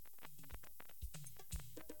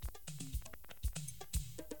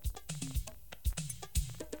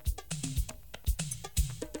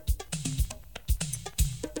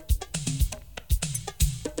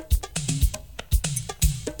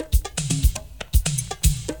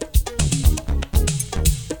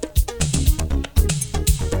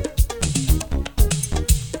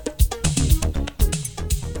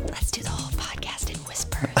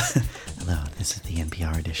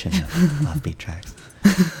compilation of beat tracks.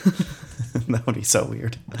 That would be so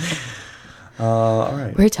weird. All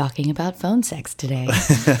right. We're talking about phone sex today.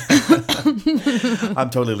 I'm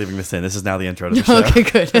totally leaving this in. This is now the intro to the show. Okay,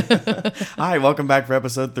 good. Hi, welcome back for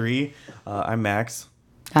episode 3. I'm Max.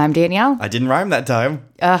 I'm Danielle. I didn't rhyme that time.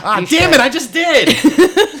 Damn it, I just did!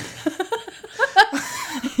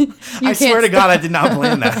 I swear to God, I did not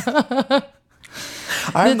plan that.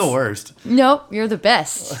 I'm the worst. Nope, you're the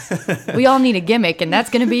best. We all need a gimmick, and that's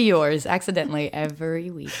going to be yours accidentally every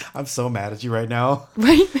week. I'm so mad at you right now.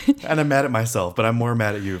 Right? And I'm mad at myself, but I'm more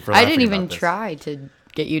mad at you for I laughing didn't even about this. try to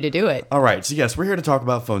get you to do it. All right, so yes, we're here to talk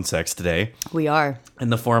about phone sex today. We are. In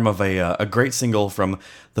the form of a great single from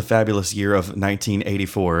the fabulous year of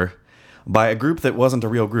 1984 by a group that wasn't a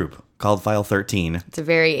real group called File 13. It's a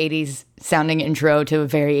very 80s sounding intro to a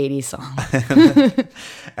very 80s song.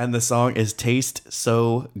 And the song is Taste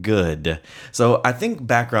So Good. So I think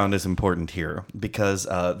background is important here because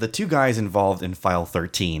the two guys involved in File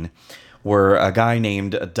 13 were a guy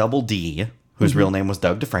named Double D, whose real name was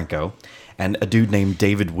Doug DeFranco, and a dude named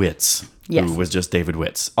David Witz, who was just David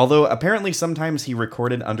Witz. Although apparently sometimes he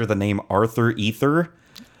recorded under the name Arthur Ether.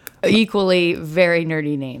 Equally very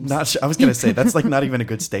nerdy names. I was going to say, that's like not even a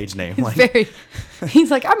good stage name. Like,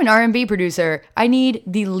 He's like, I'm an R&B producer. I need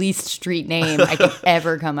the least street name I could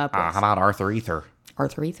ever come up with. how about Arthur Ether?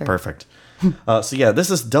 Arthur Ether. Perfect. So yeah,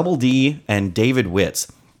 this is Double D and David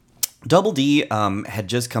Witz. Double D had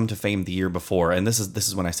just come to fame the year before, and this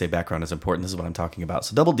is when I say background is important. This is what I'm talking about.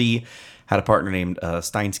 So Double D had a partner named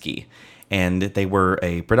Steinsky, and they were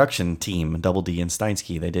a production team, Double D and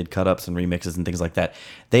Steinsky. They did cut-ups and remixes and things like that.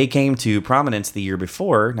 They came to prominence the year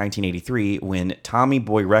before, 1983, when Tommy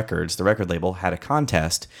Boy Records, the record label, had a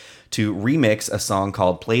contest to remix a song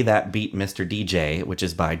called Play That Beat, Mr. DJ, which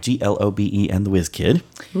is by Globe and the Wizkid.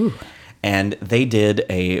 Ooh. And they did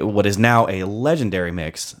what is now a legendary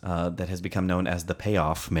mix that has become known as the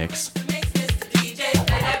Payoff Mix.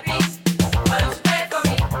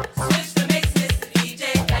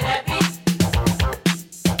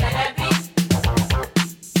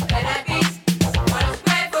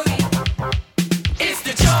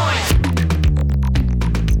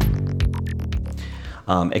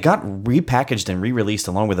 It got repackaged and re-released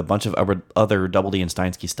along with a bunch of other Double D and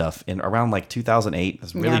Steinsky stuff in around like 2008.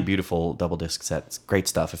 It's really beautiful double disc set. It's great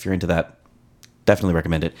stuff. If you're into that, definitely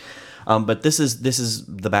recommend it. But this is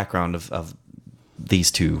the background of these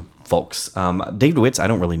two folks. David Witz, I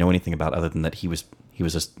don't really know anything about other than that he was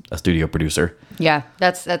a studio producer. Yeah,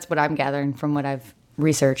 that's what I'm gathering from what I've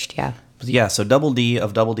researched. Yeah. Yeah. So Double D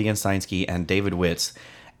and Steinsky and David Witz,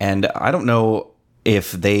 and I don't know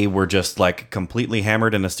if they were just like completely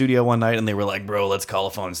hammered in a studio one night and they were like, bro, let's call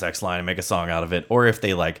a phone sex line and make a song out of it. Or if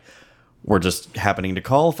they like were just happening to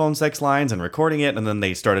call phone sex lines and recording it and then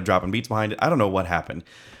they started dropping beats behind it. I don't know what happened.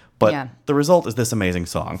 But the result is this amazing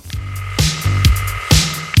song.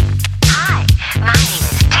 Hi, my name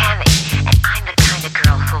is Tammy, and I'm the kind of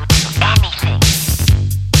girl who'll do anything.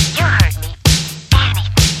 You heard me.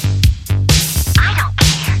 Anything. I don't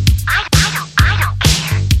care. I don't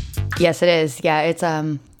care. Yes, it is. Yeah,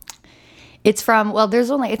 it's from, well,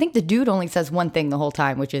 I think the dude only says one thing the whole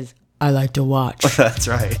time, which is, I like to watch. That's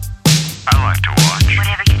right. I like to watch.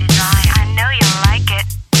 Whatever you desire. I know you like it.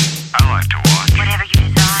 I like to watch. Whatever you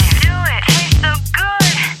desire. Do it. Tastes so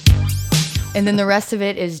good. And then the rest of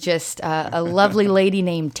it is just a lovely lady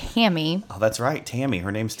named Tammy. Oh, that's right. Tammy.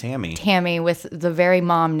 Her name's Tammy. Tammy with the very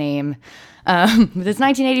mom name. It's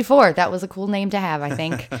 1984. That was a cool name to have, I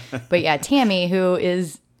think. But yeah, Tammy, who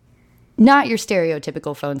is not your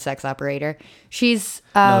stereotypical phone sex operator. She's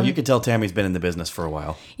no, you can tell Tammy's been in the business for a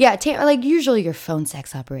while. Yeah, like usually your phone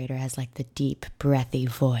sex operator has like the deep, breathy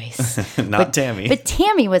voice. Tammy. But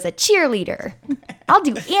Tammy was a cheerleader. I'll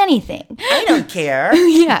do anything. I don't care.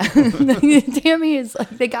 Yeah. Tammy is like,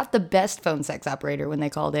 they got the best phone sex operator when they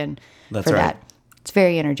called in for that. It's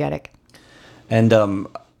very energetic. And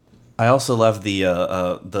I also love the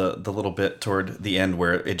little bit toward the end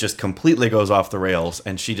where it just completely goes off the rails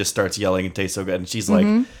and she just starts yelling and tastes so good and she's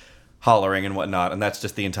like hollering and whatnot, and that's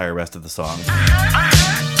just the entire rest of the song.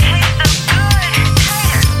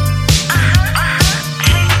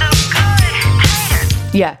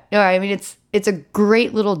 Yeah, no, I mean it's a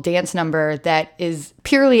great little dance number that is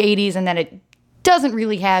purely 80s and that it doesn't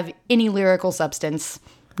really have any lyrical substance.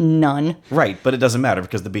 None. Right, but it doesn't matter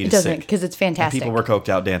because the beat is sick. It doesn't, because it's fantastic. And people were coked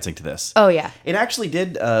out dancing to this. Oh, yeah. It actually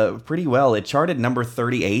did pretty well. It charted number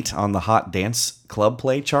 38 on the Hot Dance Club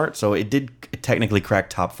Play chart, so it did technically crack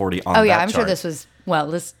top 40 on that chart. Oh, yeah, I'm sure this was,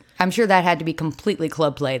 I'm sure that had to be completely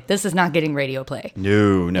club play. This is not getting radio play.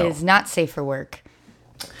 No. It is not safe for work.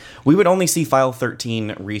 We would only see File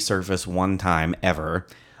 13 resurface one time ever.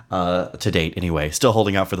 to date anyway. Still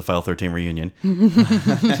holding out for the File 13 reunion.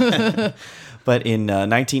 But in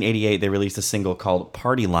 1988, they released a single called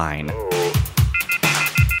Party Line.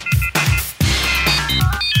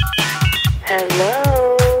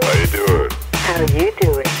 Hello. How you doing? How you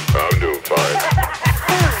doing? I'm doing fine.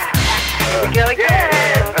 We go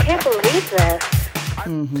again. I can't believe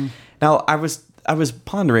this. Now, I was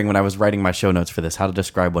pondering when I was writing my show notes for this how to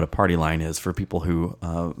describe what a party line is for people who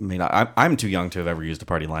may not. I'm too young to have ever used a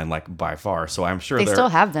party line, like by far. So I'm sure They still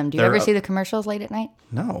have them. Do you they're, ever see the commercials late at night?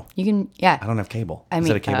 No, You can, yeah. I don't have cable. I Is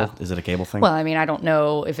mean, it a cable? Is it a cable thing? Well, I mean, I don't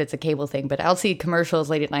know if it's a cable thing, but I'll see commercials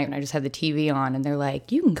late at night when I just have the TV on, and they're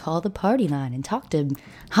like, "You can call the party line and talk to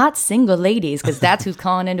hot single ladies," because that's who's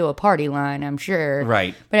calling into a party line, I'm sure.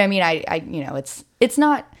 Right. But I mean, I it's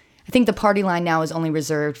not. I think the party line now is only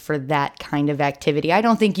reserved for that kind of activity. I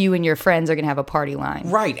don't think you and your friends are going to have a party line.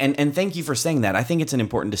 Right, and thank you for saying that. I think it's an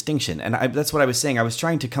important distinction, and that's what I was saying. I was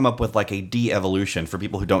trying to come up with like a de-evolution for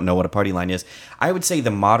people who don't know what a party line is. I would say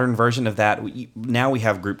the modern version of that, now we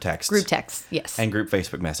have group text. Group text, yes. And group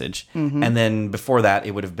Facebook message. And then before that,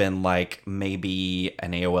 it would have been like maybe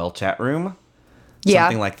an AOL chat room. Yeah.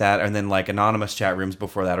 Something like that. And then like anonymous chat rooms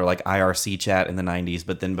before that, or like IRC chat in the 90s.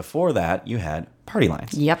 But then before that, you had party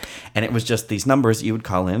lines. Yep. And it was just these numbers that you would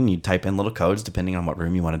call in, and you'd type in little codes depending on what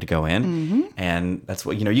room you wanted to go in. And that's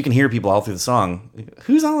what, you can hear people all through the song.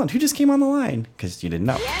 Who's on? Who just came on the line? Because you didn't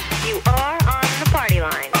know. Yes, you are on the party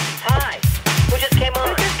line. Hi. Who just came on?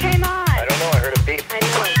 Who just came on? I don't know. I heard a beep. I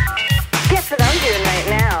know. Guess what I'm doing right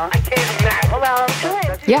now? I can't imagine. Well, I'm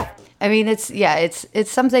doing. Yeah. I mean, it's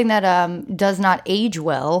something that does not age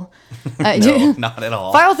well. No, not at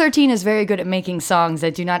all. File 13 is very good at making songs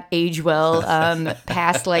that do not age well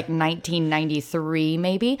past like 1993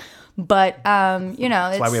 maybe. But, That's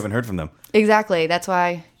why we haven't heard from them. Exactly. That's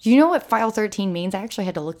why. Do you know what File 13 means? I actually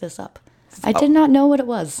had to look this up. I did not know what it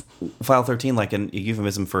was. File 13, like a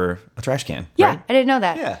euphemism for a trash can. Yeah, Right? I didn't know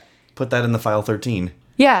that. Yeah. Put that in the File 13.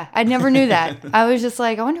 Yeah, I never knew that. I was just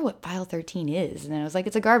like, I wonder what File 13 is. And then I was like,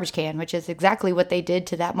 it's a garbage can, which is exactly what they did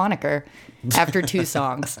to that moniker after 2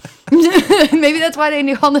 songs. Maybe that's why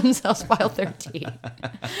they called themselves File 13.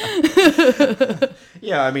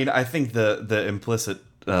 Yeah, I mean, I think the implicit,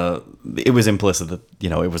 it was implicit that,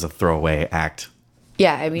 it was a throwaway act.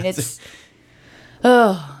 Yeah, I mean, it's...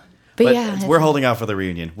 But yeah, we're holding out for the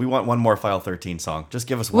reunion. We want one more File 13 song. Just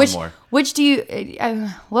give us one more. Which do you?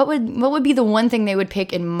 What would be the one thing they would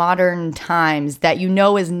pick in modern times that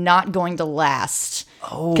is not going to last?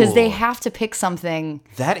 Because they have to pick something.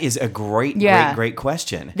 That is a great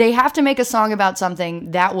question. They have to make a song about something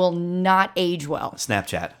that will not age well.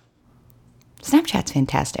 Snapchat. Snapchat's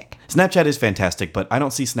fantastic. Snapchat is fantastic, but I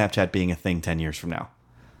don't see Snapchat being a thing 10 years from now.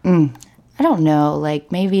 I don't know.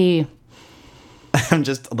 Like maybe. I'm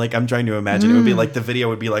trying to imagine. It would be like the video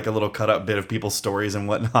would be like a little cut up bit of people's stories and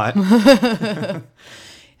whatnot. God,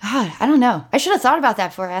 I don't know. I should have thought about that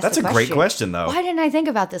before I asked That's the question. That's a great question, though. Why didn't I think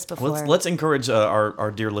about this before? Let's encourage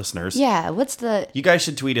our dear listeners. Yeah, You guys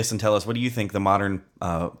should tweet us and tell us, what do you think the modern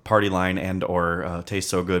party line and or Taste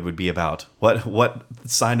So Good would be about? What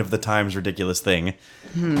sign of the times ridiculous thing?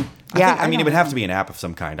 I mean, it would have to be an app of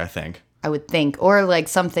some kind, I think. I would think. Or like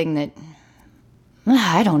something that...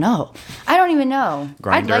 I don't know. I don't even know.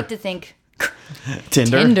 Grindr. I'd like to think...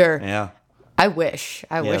 Tinder. Yeah. I wish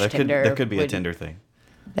Tinder there could be a Tinder thing.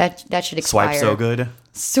 That should expire. Swipe So Good.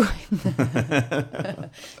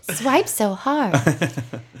 Swipe so hard.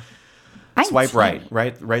 Swipe right.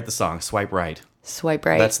 Write the song. Swipe right. Swipe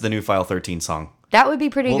right. That's the new File 13 song. That would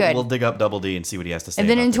be pretty good. We'll dig up Double D and see what he has to say. And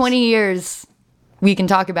then about in this. 20 years, we can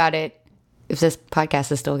talk about it. If this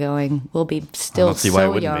podcast is still going, we'll be still I don't see why it so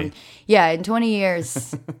wouldn't young. be. Yeah, in 20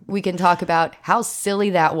 years, we can talk about how silly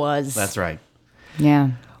that was. That's right. Yeah.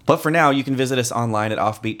 But for now, you can visit us online at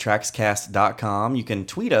offbeattrackscast.com. You can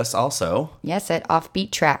tweet us also. Yes, at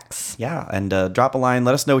Offbeat Tracks. Yeah, and drop a line.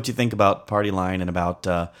 Let us know what you think about Party Line and about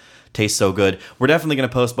Taste So Good. We're definitely going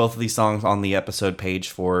to post both of these songs on the episode page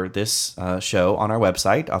for this show on our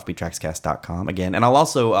website, offbeattrackscast.com again. And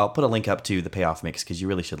I'll put a link up to the payoff mix because you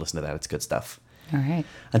really should listen to that. It's good stuff. All right.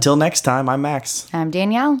 Until next time, I'm Max. I'm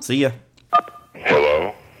Danielle. See ya.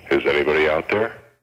 Hello? Is anybody out there?